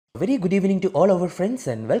Very good evening to all our friends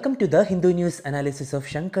and welcome to the Hindu News Analysis of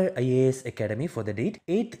Shankar IAS Academy for the date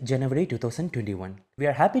 8th January 2021. We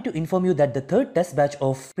are happy to inform you that the third test batch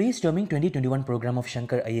of Prestorming 2021 program of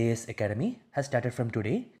Shankar IAS Academy has started from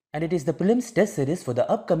today, and it is the prelims test series for the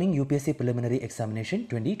upcoming UPSC Preliminary Examination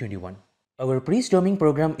 2021. Our Prestorming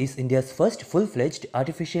program is India's first full-fledged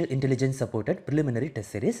artificial intelligence supported preliminary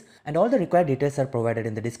test series, and all the required details are provided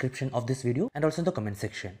in the description of this video and also in the comment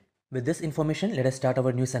section. With this information, let us start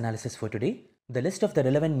our news analysis for today. The list of the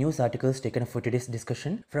relevant news articles taken up for today's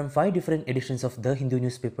discussion from 5 different editions of the Hindu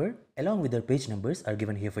newspaper along with their page numbers are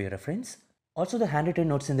given here for your reference. Also, the handwritten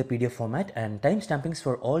notes in the PDF format and time stampings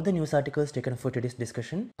for all the news articles taken up for today's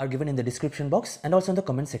discussion are given in the description box and also in the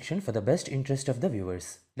comment section for the best interest of the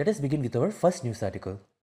viewers. Let us begin with our first news article.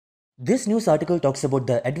 This news article talks about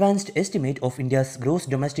the advanced estimate of India's gross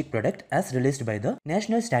domestic product as released by the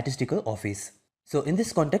National Statistical Office. So in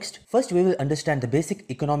this context, first we will understand the basic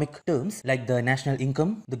economic terms like the national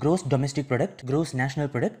income, the gross domestic product, gross national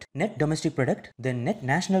product, net domestic product, then net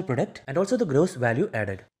national product, and also the gross value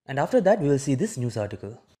added. And after that we will see this news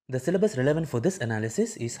article. The syllabus relevant for this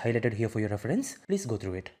analysis is highlighted here for your reference. Please go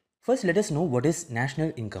through it. First, let us know what is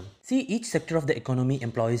national income. See, each sector of the economy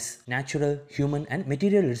employs natural, human and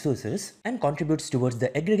material resources and contributes towards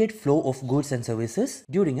the aggregate flow of goods and services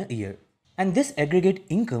during a year. And this aggregate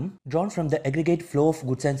income drawn from the aggregate flow of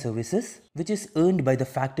goods and services, which is earned by the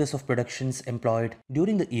factors of productions employed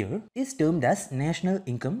during the year, is termed as national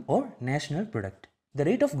income or national product. The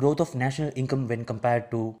rate of growth of national income when compared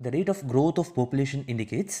to the rate of growth of population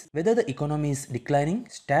indicates whether the economy is declining,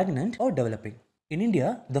 stagnant or developing. In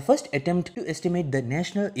India, the first attempt to estimate the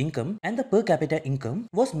national income and the per capita income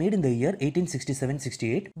was made in the year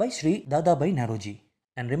 1867-68 by Sri Dadabhai Naoroji.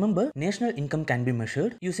 And remember, national income can be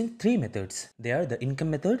measured using 3 methods. They are the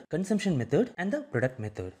income method, consumption method and the product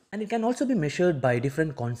method. And it can also be measured by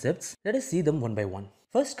different concepts. Let us see them one by one.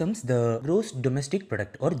 First comes the gross domestic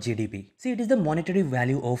product or GDP. See, it is the monetary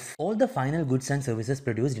value of all the final goods and services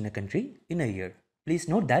produced in a country in a year. Please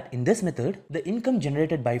note that in this method, the income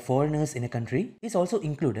generated by foreigners in a country is also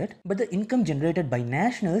included, but the income generated by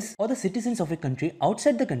nationals or the citizens of a country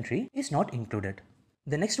outside the country is not included.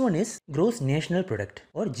 The next one is gross national product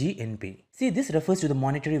or GNP. See, this refers to the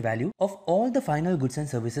monetary value of all the final goods and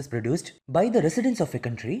services produced by the residents of a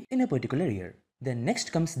country in a particular year. Then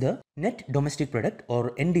next comes the net domestic product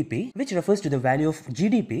or NDP, which refers to the value of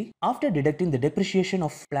GDP after deducting the depreciation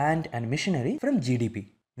of plant and machinery from GDP.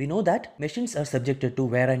 We know that machines are subjected to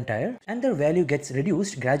wear and tear and their value gets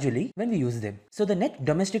reduced gradually when we use them. So the net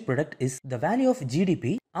domestic product is the value of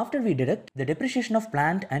GDP after we deduct the depreciation of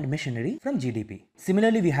plant and machinery from GDP.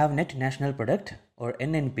 Similarly, we have net national product or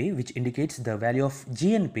NNP, which indicates the value of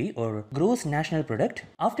GNP or gross national product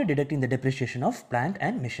after deducting the depreciation of plant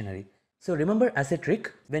and machinery. So remember, as a trick,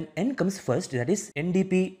 when N comes first, that is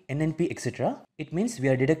NDP, NNP, etc., it means we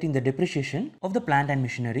are deducting the depreciation of the plant and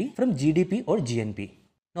machinery from GDP or GNP.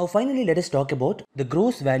 Now finally, let us talk about the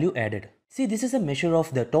gross value added. See, this is a measure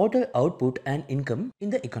of the total output and income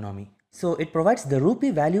in the economy. So it provides the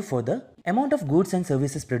rupee value for the amount of goods and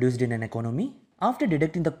services produced in an economy after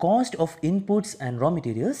deducting the cost of inputs and raw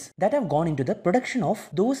materials that have gone into the production of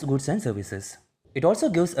those goods and services. It also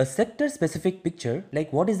gives a sector-specific picture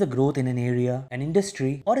like what is the growth in an area, an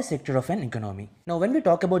industry or a sector of an economy. Now when we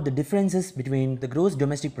talk about the differences between the gross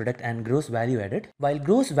domestic product and gross value added, while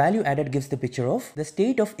gross value added gives the picture of the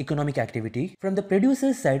state of economic activity from the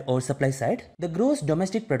producer's side or supply side, the gross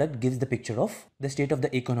domestic product gives the picture of the state of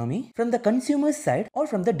the economy from the consumer's side or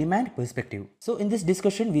from the demand perspective. So in this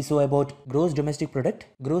discussion we saw about gross domestic product,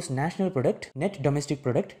 gross national product, net domestic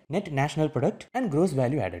product, net national product and gross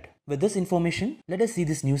value added. With this information, let us see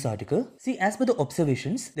this news article. See, as per the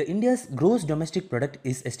observations, the India's gross domestic product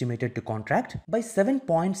is estimated to contract by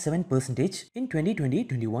 7.7% in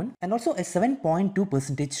 2020-21 and also a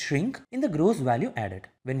 7.2% shrink in the gross value added.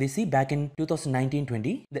 When we see back in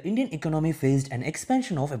 2019-20, the Indian economy faced an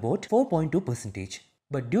expansion of about 4.2%.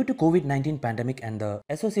 But due to COVID-19 pandemic and the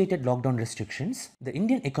associated lockdown restrictions, the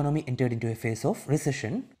Indian economy entered into a phase of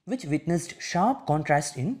recession, which witnessed sharp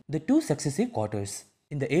contrast in the 2 successive quarters.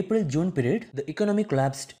 In the April-June period, the economy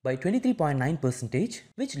collapsed by 23.9%,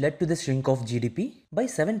 which led to the shrink of GDP by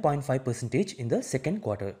 7.5% in the second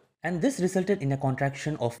quarter. And this resulted in a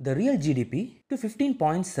contraction of the real GDP to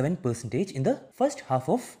 15.7% in the first half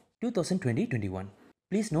of 2020-21.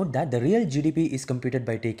 Please note that the real GDP is computed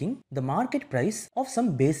by taking the market price of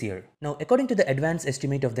some base year. Now, according to the advanced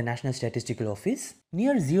estimate of the National Statistical Office,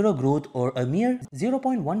 near zero growth or a mere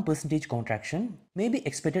 0.1% contraction may be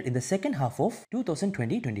expected in the second half of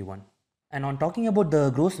 2020-21. And on talking about the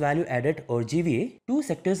gross value added or GVA, two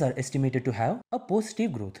sectors are estimated to have a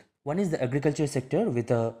positive growth. One is the agriculture sector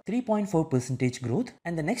with a 3.4% growth,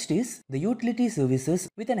 and the next is the utility services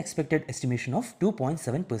with an expected estimation of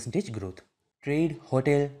 2.7% growth. Trade,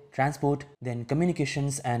 hotel, transport, then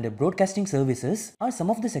communications and broadcasting services are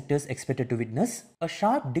some of the sectors expected to witness a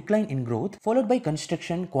sharp decline in growth, followed by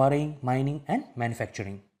construction, quarrying, mining and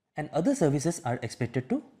manufacturing. And other services are expected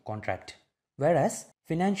to contract. Whereas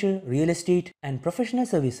financial, real estate and professional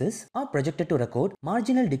services are projected to record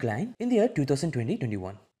marginal decline in the year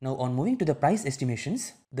 2020-21. Now on moving to the price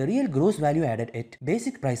estimations, the real gross value added at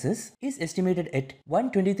basic prices is estimated at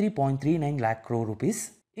 123.39 lakh crore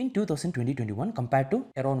rupees in 2020-21 compared to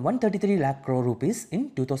around 133 lakh crore rupees in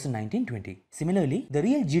 2019-20. Similarly, the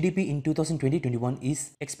real GDP in 2020-21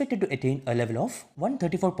 is expected to attain a level of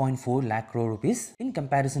 134.4 lakh crore rupees in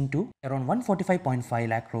comparison to around 145.5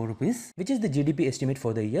 lakh crore rupees, which is the GDP estimate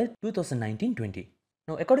for the year 2019-20.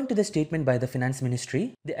 Now, according to the statement by the Finance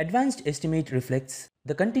Ministry, the advanced estimate reflects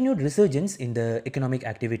the continued resurgence in the economic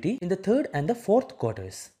activity in the third and the fourth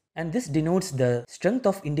quarters. And this denotes the strength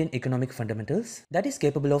of Indian economic fundamentals that is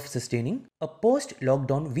capable of sustaining a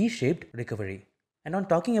post-lockdown V-shaped recovery. And on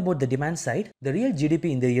talking about the demand side, the real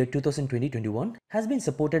GDP in the year 2020-21 has been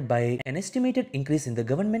supported by an estimated increase in the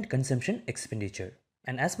government consumption expenditure.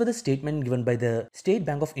 And as per the statement given by the State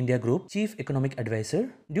Bank of India Group Chief Economic Advisor,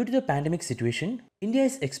 due to the pandemic situation, India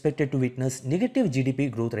is expected to witness negative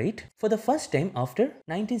GDP growth rate for the first time after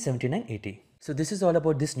 1979-80. So this is all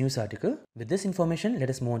about this news article. With this information,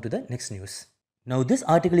 let us move on to the next news. Now this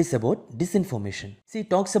article is about disinformation. See,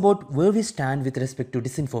 it talks about where we stand with respect to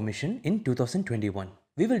disinformation in 2021.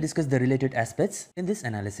 We will discuss the related aspects in this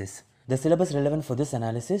analysis. The syllabus relevant for this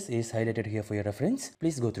analysis is highlighted here for your reference.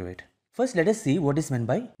 Please go through it. First, let us see what is meant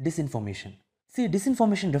by disinformation. See,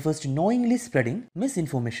 disinformation refers to knowingly spreading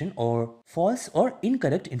misinformation or false or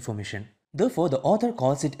incorrect information. Therefore, the author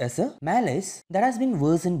calls it as a malaise that has been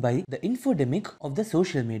worsened by the infodemic of the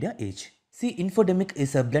social media age. See, infodemic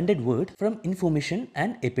is a blended word from information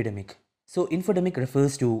and epidemic. So, infodemic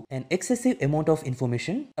refers to an excessive amount of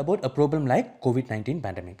information about a problem like COVID-19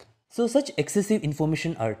 pandemic. So, such excessive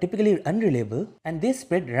information are typically unreliable and they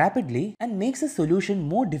spread rapidly and makes a solution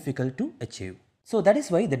more difficult to achieve. So that is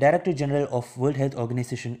why the Director General of World Health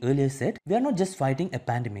Organization earlier said, we are not just fighting a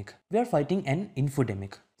pandemic, we are fighting an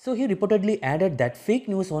infodemic. So he reportedly added that fake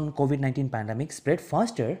news on COVID-19 pandemic spread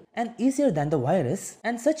faster and easier than the virus,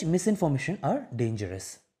 and such misinformation are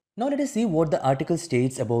dangerous. Now let us see what the article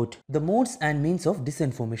states about the modes and means of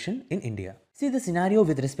disinformation in India. See, the scenario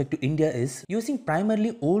with respect to India is using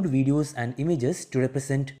primarily old videos and images to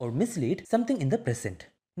represent or mislead something in the present.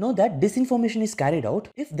 Know that disinformation is carried out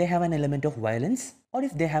if they have an element of violence or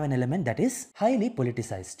if they have an element that is highly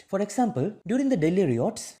politicized. For example, during the Delhi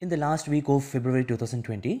riots in the last week of February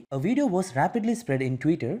 2020, a video was rapidly spread in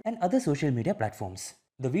Twitter and other social media platforms.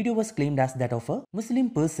 The video was claimed as that of a Muslim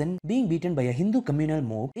person being beaten by a Hindu communal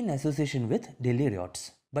mob in association with Delhi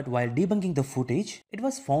riots. But while debunking the footage, it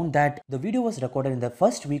was found that the video was recorded in the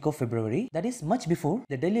first week of February, that is much before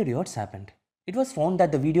the Delhi riots happened. It was found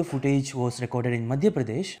that the video footage was recorded in Madhya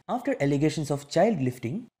Pradesh after allegations of child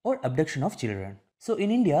lifting or abduction of children. So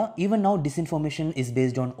in India, even now disinformation is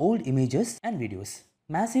based on old images and videos.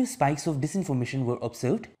 Massive spikes of disinformation were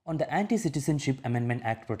observed on the Anti-Citizenship Amendment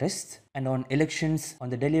Act protests and on elections,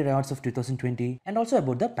 on the Delhi riots of 2020 and also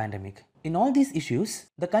about the pandemic. In all these issues,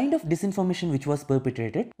 the kind of disinformation which was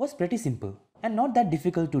perpetrated was pretty simple and not that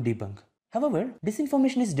difficult to debunk. However,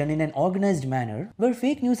 disinformation is done in an organized manner where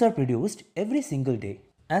fake news are produced every single day.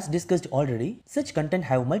 As discussed already, such content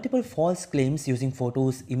have multiple false claims using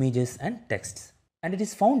photos, images and texts. And it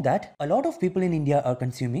is found that a lot of people in India are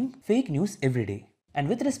consuming fake news every day. And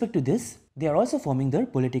with respect to this, they are also forming their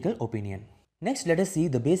political opinion. Next, let us see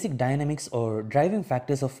the basic dynamics or driving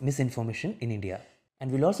factors of misinformation in India. And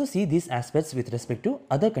we'll also see these aspects with respect to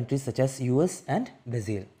other countries such as US and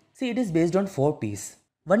Brazil. See, it is based on 4 P's.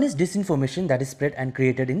 One is disinformation that is spread and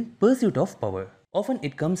created in pursuit of power. Often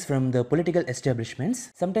it comes from the political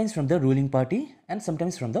establishments, sometimes from the ruling party and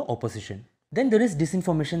sometimes from the opposition. Then there is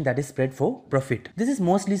disinformation that is spread for profit. This is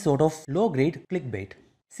mostly sort of low-grade clickbait.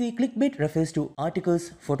 See, clickbait refers to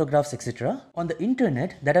articles, photographs, etc. on the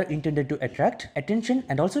internet that are intended to attract attention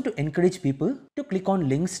and also to encourage people to click on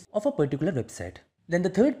links of a particular website. Then the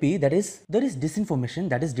third P, that is, there is disinformation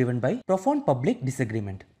that is driven by profound public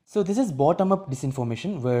disagreement. So this is bottom-up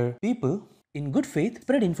disinformation where people in good faith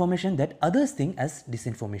spread information that others think as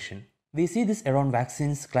disinformation. We see this around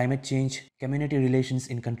vaccines, climate change, community relations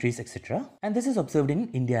in countries, etc. And this is observed in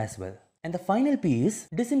India as well. And the final P is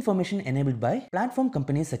disinformation enabled by platform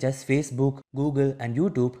companies such as Facebook, Google and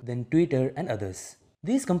YouTube, then Twitter and others.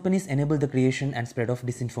 These companies enable the creation and spread of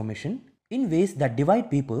disinformation in ways that divide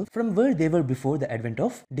people from where they were before the advent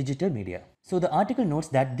of digital media. So the article notes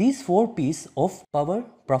that these 4 P's of power,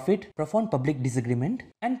 profit, profound public disagreement,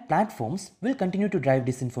 and platforms will continue to drive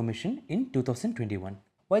disinformation in 2021.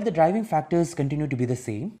 While the driving factors continue to be the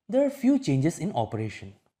same, there are few changes in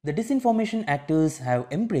operation. The disinformation actors have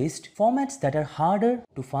embraced formats that are harder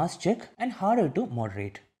to fast check and harder to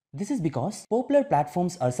moderate. This is because popular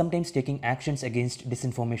platforms are sometimes taking actions against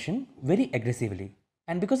disinformation very aggressively.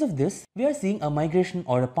 And because of this, we are seeing a migration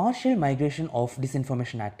or a partial migration of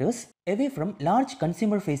disinformation actors away from large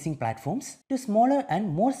consumer-facing platforms to smaller and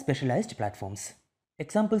more specialized platforms.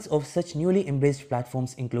 Examples of such newly embraced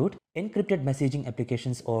platforms include encrypted messaging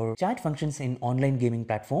applications or chat functions in online gaming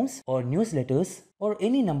platforms or newsletters or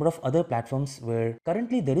any number of other platforms where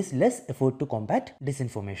currently there is less effort to combat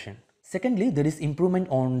disinformation. Secondly, there is improvement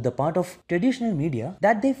on the part of traditional media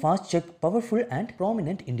that they fast check powerful and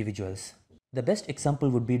prominent individuals. The best example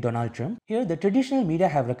would be Donald Trump. Here, the traditional media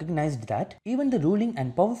have recognized that even the ruling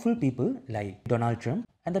and powerful people lie. Donald Trump,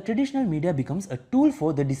 and the traditional media becomes a tool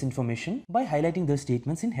for the disinformation by highlighting their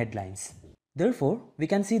statements in headlines. Therefore, we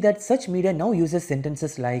can see that such media now uses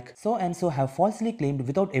sentences like "so and so have falsely claimed"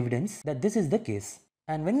 without evidence that this is the case.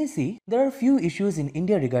 And when we see, there are few issues in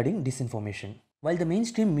India regarding disinformation. While the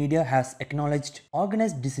mainstream media has acknowledged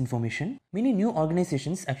organized disinformation, many new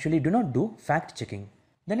organizations actually do not do fact-checking.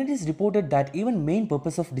 Then it is reported that even main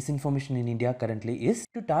purpose of disinformation in India currently is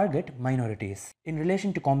to target minorities. In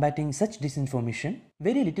relation to combating such disinformation,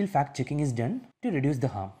 very little fact-checking is done to reduce the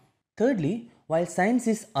harm. Thirdly, while science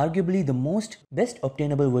is arguably the best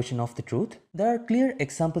obtainable version of the truth, there are clear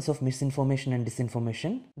examples of misinformation and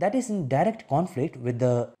disinformation that is in direct conflict with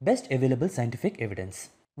the best available scientific evidence.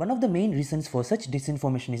 One of the main reasons for such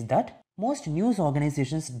disinformation is that most news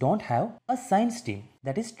organizations don't have a science team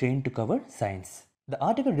that is trained to cover science. The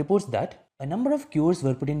article reports that a number of cures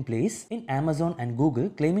were put in place in Amazon and Google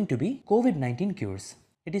claiming to be COVID-19 cures.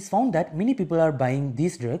 It is found that many people are buying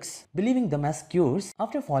these drugs, believing them as cures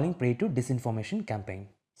after falling prey to disinformation campaign.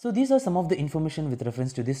 So these are some of the information with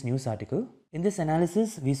reference to this news article. In this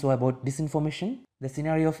analysis, we saw about disinformation, the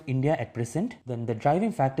scenario of India at present, then the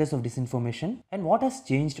driving factors of disinformation and what has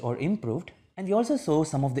changed or improved, and we also saw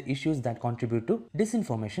some of the issues that contribute to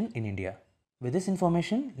disinformation in India. With this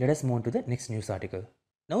information, let us move on to the next news article.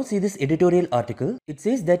 Now see this editorial article. It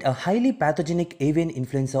says that a highly pathogenic avian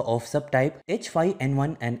influenza of subtype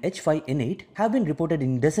H5N1 and H5N8 have been reported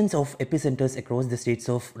in dozens of epicenters across the states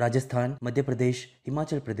of Rajasthan, Madhya Pradesh,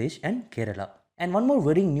 Himachal Pradesh and Kerala. And one more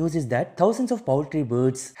worrying news is that thousands of poultry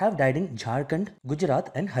birds have died in Jharkhand,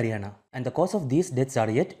 Gujarat and Haryana. And the cause of these deaths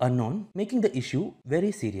are yet unknown, making the issue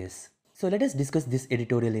very serious. So let us discuss this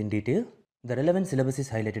editorial in detail. The relevant syllabus is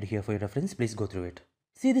highlighted here for your reference. Please go through it.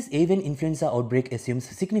 See, this avian influenza outbreak assumes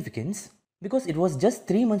significance because it was just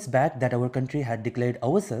 3 months back that our country had declared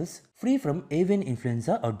ourselves free from avian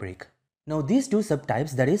influenza outbreak. Now these two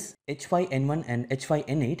subtypes, that is H5N1 and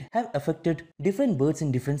H5N8, have affected different birds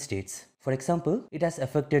in different states. For example, it has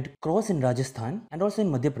affected crows in Rajasthan and also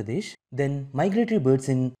in Madhya Pradesh, then migratory birds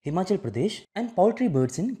in Himachal Pradesh and poultry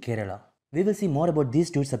birds in Kerala. We will see more about these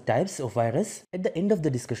two subtypes of virus at the end of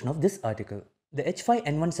the discussion of this article. The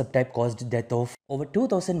H5N1 subtype caused death of over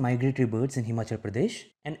 2000 migratory birds in Himachal Pradesh,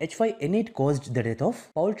 and H5N8 caused the death of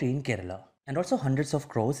poultry in Kerala and also hundreds of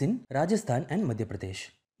crows in Rajasthan and Madhya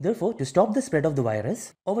Pradesh. Therefore, to stop the spread of the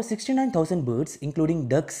virus, over 69,000 birds including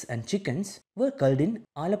ducks and chickens were culled in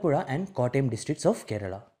Alappuzha and Kottayam districts of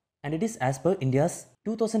Kerala. And it is as per India's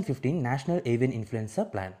 2015 National Avian Influenza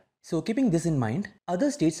Plan. So keeping this in mind,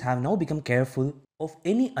 other states have now become careful of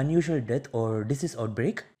any unusual death or disease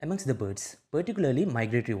outbreak amongst the birds, particularly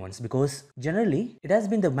migratory ones, because generally it has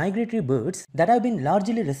been the migratory birds that have been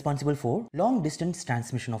largely responsible for long distance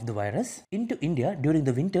transmission of the virus into India during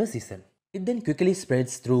the winter season. It then quickly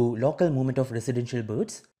spreads through local movement of residential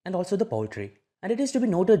birds and also the poultry. And it is to be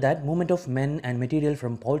noted that movement of men and material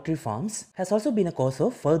from poultry farms has also been a cause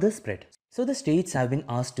of further spread. So the states have been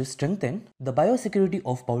asked to strengthen the biosecurity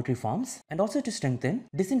of poultry farms and also to strengthen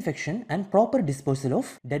disinfection and proper disposal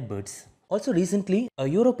of dead birds. Also recently, a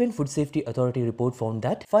European Food Safety Authority report found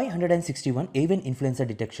that 561 avian influenza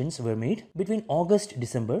detections were made between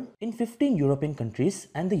August-December in 15 European countries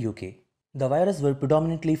and the UK. The virus were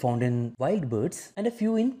predominantly found in wild birds and a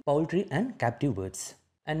few in poultry and captive birds.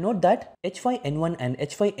 And note that H5N1 and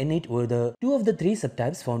H5N8 were the two of the three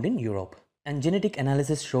subtypes found in Europe. And genetic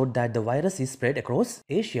analysis showed that the virus is spread across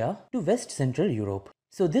Asia to West Central Europe.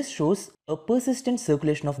 So this shows a persistent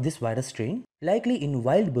circulation of this virus strain, likely in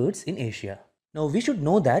wild birds in Asia. Now we should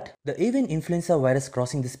know that the avian influenza virus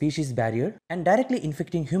crossing the species barrier and directly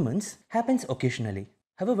infecting humans happens occasionally.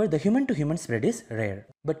 However, the human-to-human spread is rare.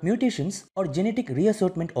 But mutations or genetic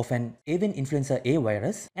reassortment of an avian influenza A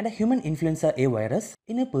virus and a human influenza A virus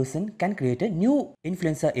in a person can create a new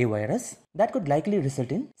influenza A virus that could likely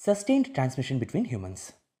result in sustained transmission between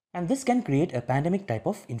humans. And this can create a pandemic type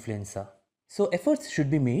of influenza. So efforts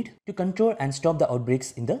should be made to control and stop the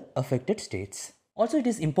outbreaks in the affected states. Also, it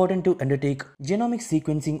is important to undertake genomic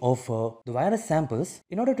sequencing of the virus samples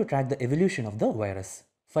in order to track the evolution of the virus.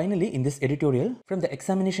 Finally, in this editorial, from the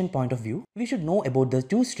examination point of view, we should know about the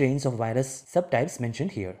two strains of virus subtypes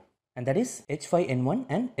mentioned here, and that is H5N1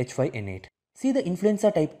 and H5N8. See, the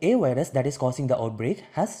influenza type A virus that is causing the outbreak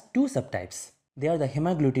has two subtypes. They are the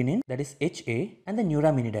hemagglutinin, that is HA, and the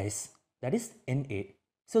neuraminidase, that is NA.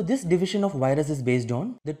 So this division of virus is based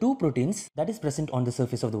on the two proteins that is present on the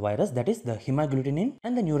surface of the virus, that is the hemagglutinin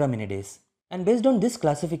and the neuraminidase. And based on this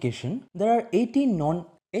classification, there are 18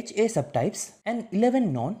 non-HA subtypes and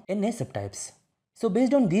 11 non-NA subtypes. So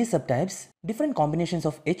based on these subtypes, different combinations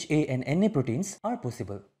of HA and NA proteins are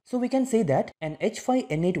possible. So we can say that an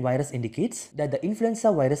H5N8 virus indicates that the influenza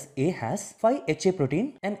virus A has 5 HA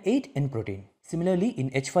protein and 8 N protein. Similarly, in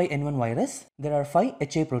H5N1 virus, there are 5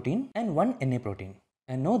 HA protein and 1 NA protein.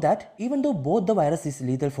 And know that even though both the virus is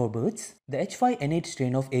lethal for birds, the H5N8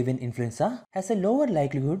 strain of avian influenza has a lower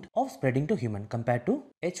likelihood of spreading to human compared to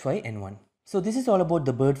H5N1. So this is all about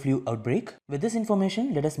the bird flu outbreak. With this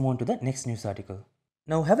information, let us move on to the next news article.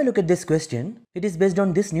 Now have a look at this question. It is based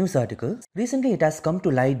on this news article. Recently it has come to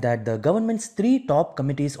light that the government's 3 top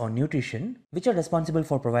committees on nutrition, which are responsible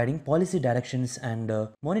for providing policy directions and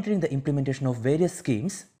monitoring the implementation of various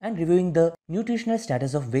schemes and reviewing the nutritional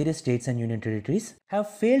status of various states and union territories, have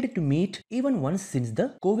failed to meet even once since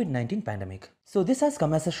the COVID-19 pandemic. So this has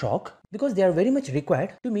come as a shock because they are very much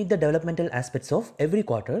required to meet the developmental aspects of every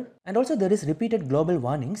quarter, and also there is repeated global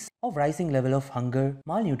warnings of rising level of hunger,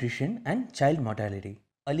 malnutrition and child mortality.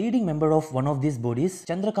 A leading member of one of these bodies,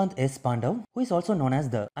 Shankar IAS Academy, who is also known as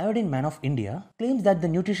the Iodine Man of India, claims that the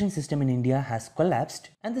nutrition system in India has collapsed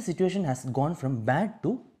and the situation has gone from bad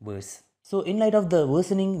to worse. So in light of the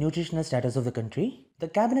worsening nutritional status of the country, the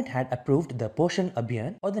cabinet had approved the Poshan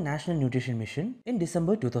Abhiyan or the National Nutrition Mission in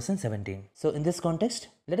December 2017. So in this context,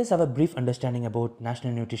 let us have a brief understanding about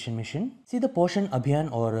National Nutrition Mission. See, the Poshan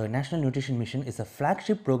Abhiyan or National Nutrition Mission is a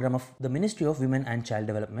flagship program of the Ministry of Women and Child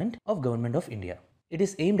Development of Government of India. It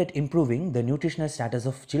is aimed at improving the nutritional status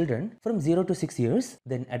of children from 0 to 6 years,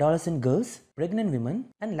 then adolescent girls, pregnant women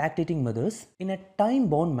and lactating mothers in a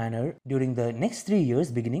time-bound manner during the next 3 years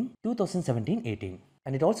beginning 2017-18.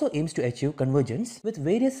 And it also aims to achieve convergence with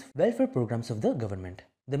various welfare programs of the government.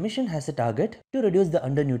 The mission has a target to reduce the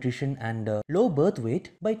undernutrition and low birth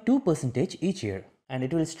weight by 2% each year. And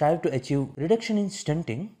it will strive to achieve reduction in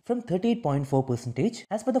stunting from 38.4%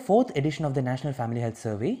 as per the 4th edition of the National Family Health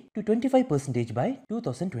Survey to 25% by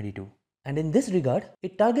 2022. And in this regard,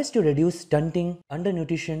 it targets to reduce stunting,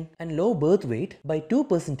 undernutrition and low birth weight by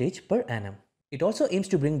 2% per annum. It also aims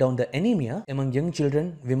to bring down the anemia among young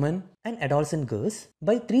children, women and adolescent girls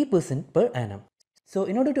by 3% per annum. So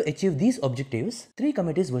in order to achieve these objectives, 3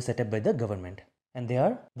 committees were set up by the government. And they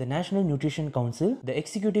are the National Nutrition Council, the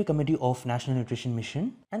Executive Committee of National Nutrition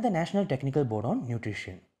Mission and the National Technical Board on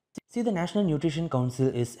Nutrition. See, the National Nutrition Council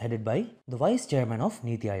is headed by the Vice Chairman of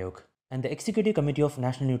Niti Aayog, and the Executive Committee of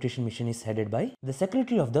National Nutrition Mission is headed by the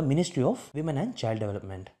Secretary of the Ministry of Women and Child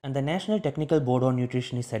Development, and the National Technical Board on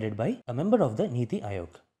Nutrition is headed by a member of the Niti Aayog.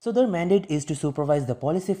 So their mandate is to supervise the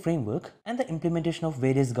policy framework and the implementation of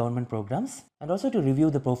various government programs, and also to review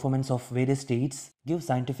the performance of various states, give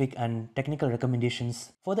scientific and technical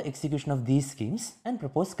recommendations for the execution of these schemes and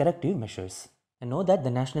propose corrective measures. And know that the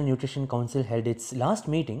National Nutrition Council held its last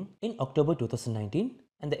meeting in October 2019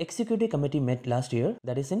 and the Executive Committee met last year,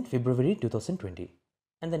 that is in February 2020.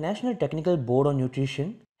 And the National Technical Board on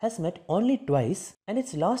Nutrition has met only twice and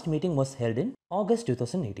its last meeting was held in August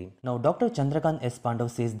 2018. Now Dr. Chandrakant S. Pandav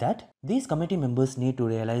says that these committee members need to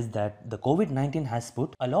realize that the COVID-19 has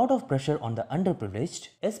put a lot of pressure on the underprivileged,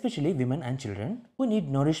 especially women and children who need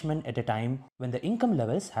nourishment at a time when the income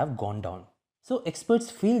levels have gone down. So experts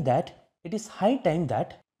feel that it is high time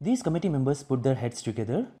that these committee members put their heads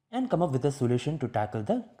together and come up with a solution to tackle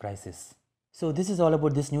the crisis. So this is all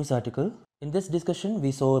about this news article. In this discussion,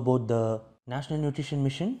 we saw about the National Nutrition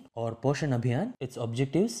Mission or Poshan Abhiyan, its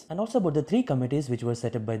objectives, and also about the 3 committees which were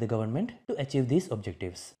set up by the government to achieve these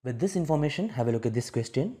objectives. With this information, have a look at this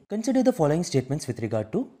question. Consider the following statements with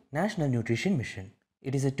regard to National Nutrition Mission.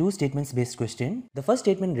 It is a two statements based question. The first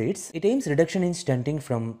statement reads, it aims reduction in stunting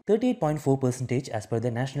from 38.4% as per the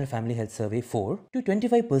National Family Health Survey 4 to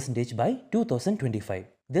 25% by 2025.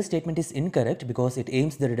 This statement is incorrect because it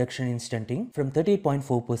aims the reduction in stunting from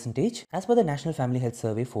 38.4% as per the National Family Health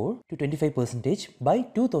Survey 4 to 25% by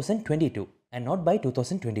 2022 and not by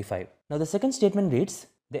 2025. Now the second statement reads,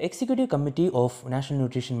 the Executive Committee of National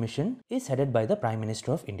Nutrition Mission is headed by the Prime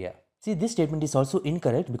Minister of India. See, this statement is also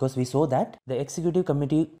incorrect because we saw that the Executive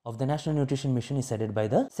Committee of the National Nutrition Mission is headed by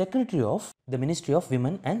the Secretary of the Ministry of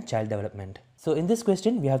Women and Child Development. So in this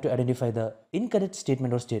question, we have to identify the incorrect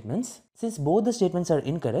statement or statements. Since both the statements are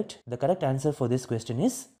incorrect, the correct answer for this question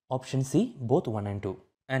is option C, both 1 and 2.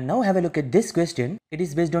 And now have a look at this question. It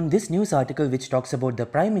is based on this news article which talks about the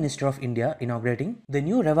Prime Minister of India inaugurating the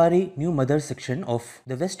new Rewari New Mother section of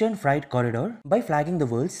the Western Freight Corridor by flagging the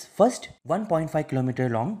world's first 1.5 kilometer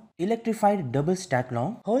long electrified double stack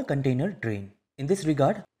long whole container train. In this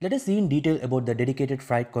regard, let us see in detail about the dedicated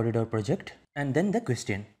freight corridor project and then the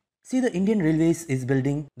question. See, the Indian Railways is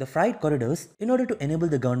building the freight corridors in order to enable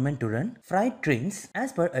the government to run freight trains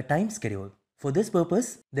as per a time schedule. For this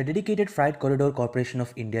purpose, the Dedicated Freight Corridor Corporation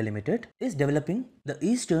of India Limited is developing the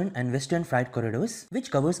Eastern and Western Freight Corridors,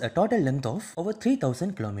 which covers a total length of over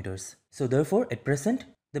 3000 kilometers. So therefore, at present,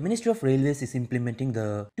 the Ministry of Railways is implementing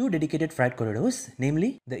the two dedicated freight corridors,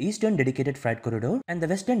 namely the Eastern Dedicated Freight Corridor and the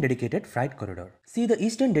Western Dedicated Freight Corridor. See, the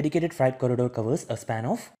Eastern Dedicated Freight Corridor covers a span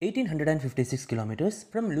of 1856 kilometers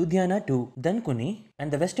from Ludhiana to Dankuni, and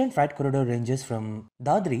the Western Freight Corridor ranges from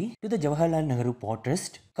Dadri to the Jawaharlal Nehru Port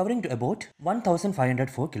Trust, covering to about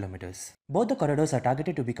 1504 kilometers. Both the corridors are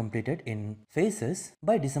targeted to be completed in phases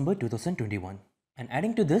by December 2021. And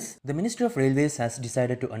adding to this, the Ministry of Railways has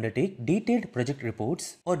decided to undertake detailed project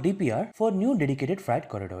reports or DPR for new dedicated freight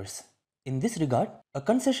corridors. In this regard, a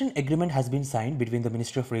concession agreement has been signed between the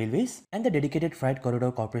Ministry of Railways and the Dedicated Freight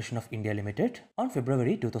Corridor Corporation of India Limited on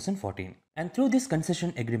February 2014. And through this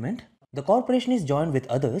concession agreement, the corporation is joined with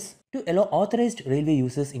others to allow authorized railway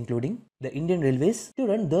users including the Indian Railways to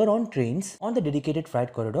run their own trains on the Dedicated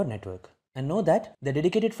Freight Corridor network. And know that the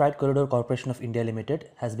Dedicated Freight Corridor Corporation of India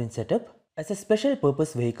Limited has been set up as a special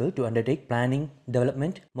purpose vehicle to undertake planning,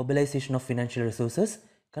 development, mobilization of financial resources,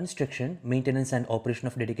 construction, maintenance and operation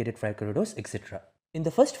of dedicated freight corridors, etc. In the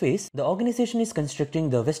first phase, the organization is constructing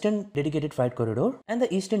the Western Dedicated Freight Corridor and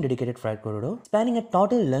the Eastern Dedicated Freight Corridor, spanning a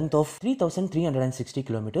total length of 3360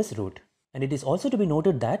 kilometers route. And it is also to be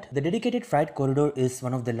noted that the Dedicated Freight Corridor is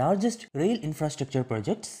one of the largest rail infrastructure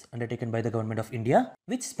projects undertaken by the Government of India,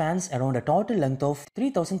 which spans around a total length of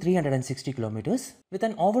 3360 kilometers with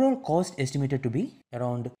an overall cost estimated to be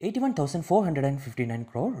around 81,459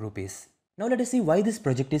 crore rupees. Now let us see why this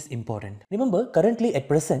project is important. Remember, currently at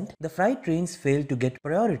present, the freight trains fail to get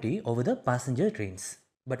priority over the passenger trains.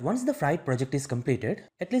 But once the freight project is completed,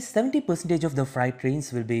 at least 70% of the freight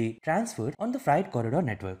trains will be transferred on the freight corridor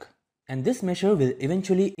network. And this measure will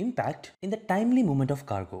eventually impact in the timely movement of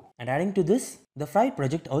cargo. And adding to this, the freight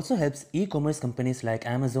project also helps e-commerce companies like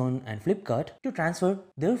Amazon and Flipkart to transfer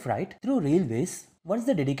their freight through railways once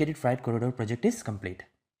the dedicated freight corridor project is complete.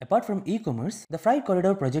 Apart from e-commerce, the freight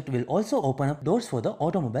corridor project will also open up doors for the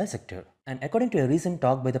automobile sector. And according to a recent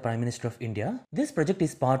talk by the Prime Minister of India, this project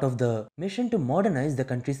is part of the mission to modernize the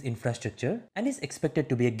country's infrastructure and is expected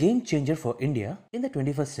to be a game changer for India in the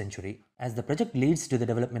 21st century, as the project leads to the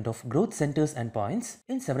development of growth centers and points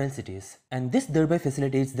in several cities. And this thereby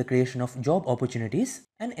facilitates the creation of job opportunities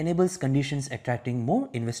and enables conditions attracting more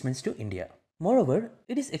investments to India. Moreover,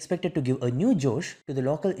 it is expected to give a new josh to the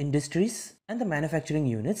local industries and the manufacturing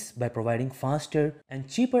units by providing faster and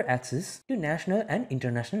cheaper access to national and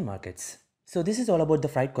international markets. So this is all about the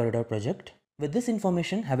freight corridor project. With this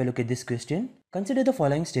information, have a look at this question. Consider the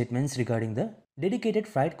following statements regarding the dedicated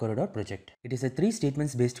freight corridor project. It is a 3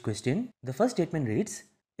 statements based question. The first statement reads,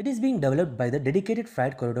 it is being developed by the Dedicated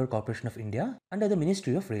Freight Corridor Corporation of India under the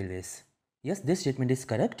Ministry of Railways. Yes, this statement is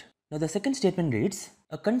correct. Now the second statement reads,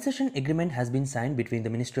 a concession agreement has been signed between the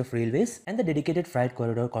Ministry of Railways and the Dedicated Freight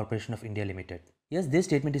Corridor Corporation of India Limited. Yes, this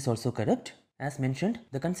statement is also correct. As mentioned,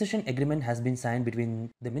 the concession agreement has been signed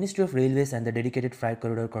between the Ministry of Railways and the Dedicated Freight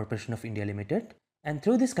Corridor Corporation of India Limited. And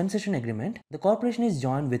through this concession agreement, the corporation is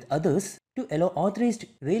joined with others to allow authorized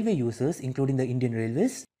railway users, including the Indian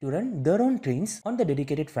Railways, to run their own trains on the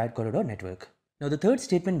Dedicated Freight Corridor network. Now the third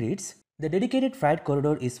statement reads, the Dedicated Freight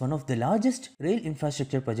Corridor is one of the largest rail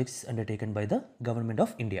infrastructure projects undertaken by the Government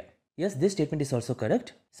of India. Yes, this statement is also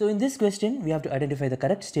correct. So in this question, we have to identify the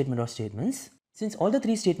correct statement or statements. Since all the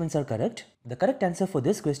 3 statements are correct, the correct answer for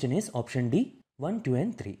this question is option D, 1, 2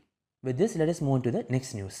 and 3. With this, let us move on to the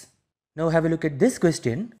next news. Now have a look at this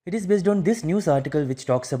question. It is based on this news article which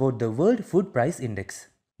talks about the World Food Price Index.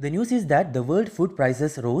 The news is that the world food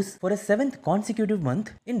prices rose for a 7th consecutive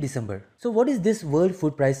month in December. So what is this World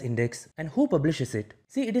Food Price Index and who publishes it?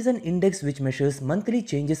 See, it is an index which measures monthly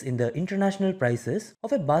changes in the international prices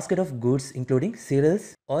of a basket of goods including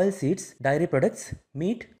cereals, oilseeds, dairy products,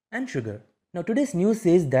 meat and sugar. Now today's news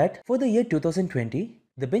says that for the year 2020,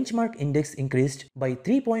 the benchmark index increased by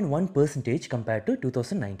 3.1% compared to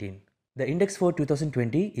 2019. The index for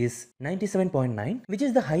 2020 is 97.9, which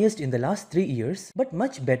is the highest in the last 3 years but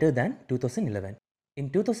much better than 2011. In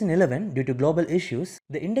 2011, due to global issues,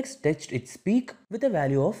 the index touched its peak with a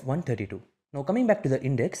value of 132. Now coming back to the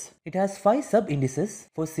index, it has 5 sub-indices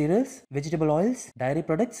for cereals, vegetable oils, dairy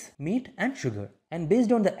products, meat and sugar. And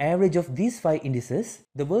based on the average of these 5 indices,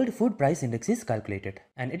 the World Food Price Index is calculated.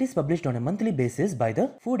 And it is published on a monthly basis by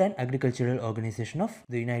the Food and Agricultural Organization of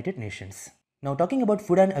the United Nations. Now talking about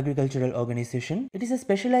Food and Agricultural Organization, it is a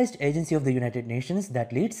specialized agency of the United Nations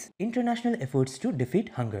that leads international efforts to defeat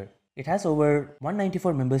hunger. It has over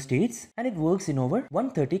 194 member states and it works in over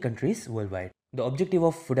 130 countries worldwide. The objective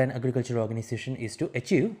of Food and Agricultural Organization is to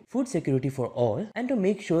achieve food security for all and to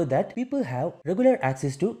make sure that people have regular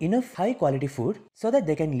access to enough high quality food so that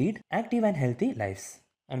they can lead active and healthy lives.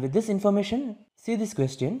 And with this information, see this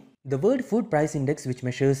question. The World Food Price Index, which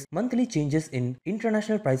measures monthly changes in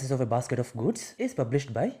international prices of a basket of goods, is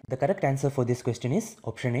published by. The correct answer for this question is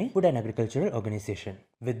option A, Food and Agricultural Organization.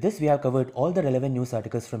 With this, we have covered all the relevant news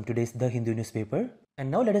articles from today's The Hindu newspaper.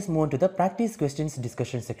 And now let us move on to the practice questions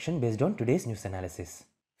discussion section based on today's news analysis.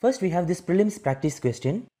 First, we have this prelims practice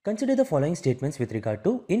question. Consider the following statements with regard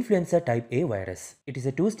to influenza type A virus. It is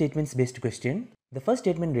a 2 statements based question. The first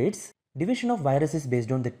statement reads, division of virus is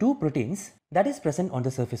based on the 2 proteins that is present on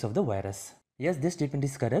the surface of the virus. Yes, this statement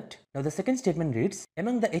is correct. Now the second statement reads,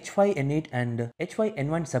 among the H5N8 and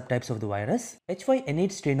H5N1 subtypes of the virus,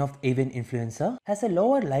 H5N8 strain of avian influenza has a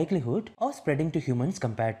lower likelihood of spreading to humans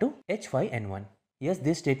compared to H5N1. Yes,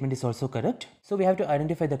 this statement is also correct. So we have to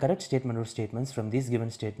identify the correct statement or statements from these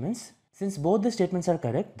given statements. Since both the statements are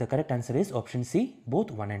correct, the correct answer is option C,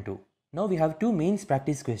 both 1 and 2. Now we have 2 mains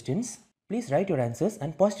practice questions. Please write your answers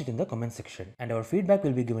and post it in the comment section, and our feedback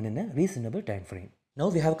will be given in a reasonable time frame. Now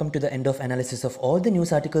we have come to the end of analysis of all the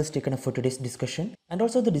news articles taken up for today's discussion and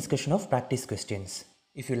also the discussion of practice questions.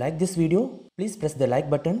 If you like this video, please press the like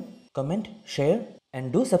button, comment, share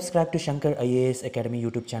and do subscribe to Shankar IAS Academy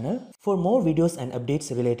YouTube channel for more videos and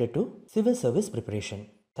updates related to civil service preparation.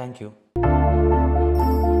 Thank you.